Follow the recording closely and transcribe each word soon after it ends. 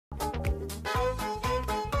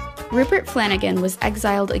Rupert Flannegan was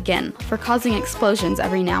exiled again for causing explosions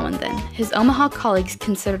every now and then. His Omaha colleagues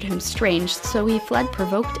considered him strange, so he fled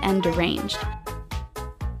provoked and deranged.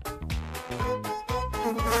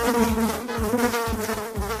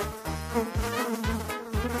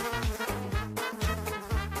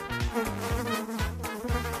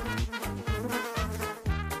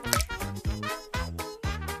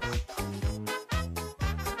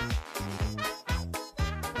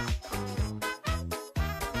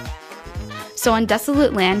 So on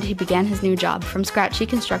desolate land, he began his new job. From scratch, he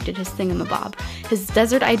constructed his thingamabob. His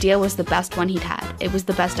desert idea was the best one he'd had. It was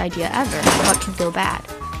the best idea ever. What could go bad?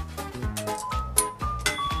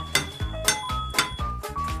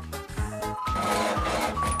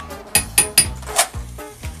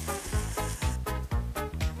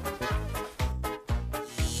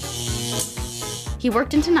 He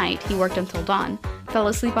worked into night, he worked until dawn, fell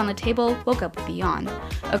asleep on the table, woke up with a yawn.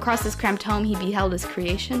 Across his cramped home he beheld his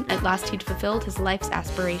creation, at last he'd fulfilled his life's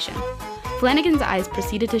aspiration. Flannegan's eyes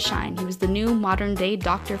proceeded to shine, he was the new, modern-day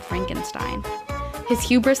Dr. Frankenstein. His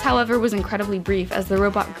hubris, however, was incredibly brief as the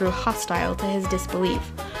robot grew hostile to his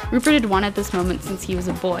disbelief. Rupert had wanted this moment since he was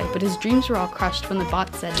a boy, but his dreams were all crushed when the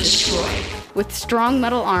bot said destroy. With strong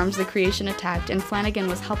metal arms, the creation attacked, and Flannegan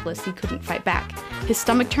was helpless, he couldn't fight back. His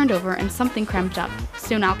stomach turned over and something cramped up.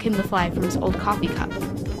 Soon out came the fly from his old coffee cup.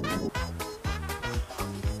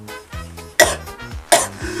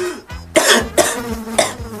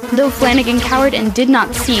 Though Flannegan cowered and did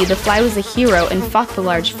not see, the fly was a hero and fought the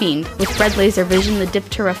large fiend. With red laser vision, the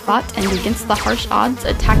Diptera fought, and against the harsh odds,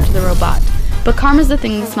 attacked the robot. But karma's the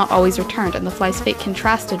thing that's not always returned, and the fly's fate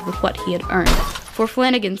contrasted with what he had earned. For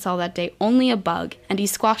Flannegan saw that day only a bug, and he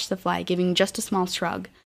squashed the fly, giving just a small shrug.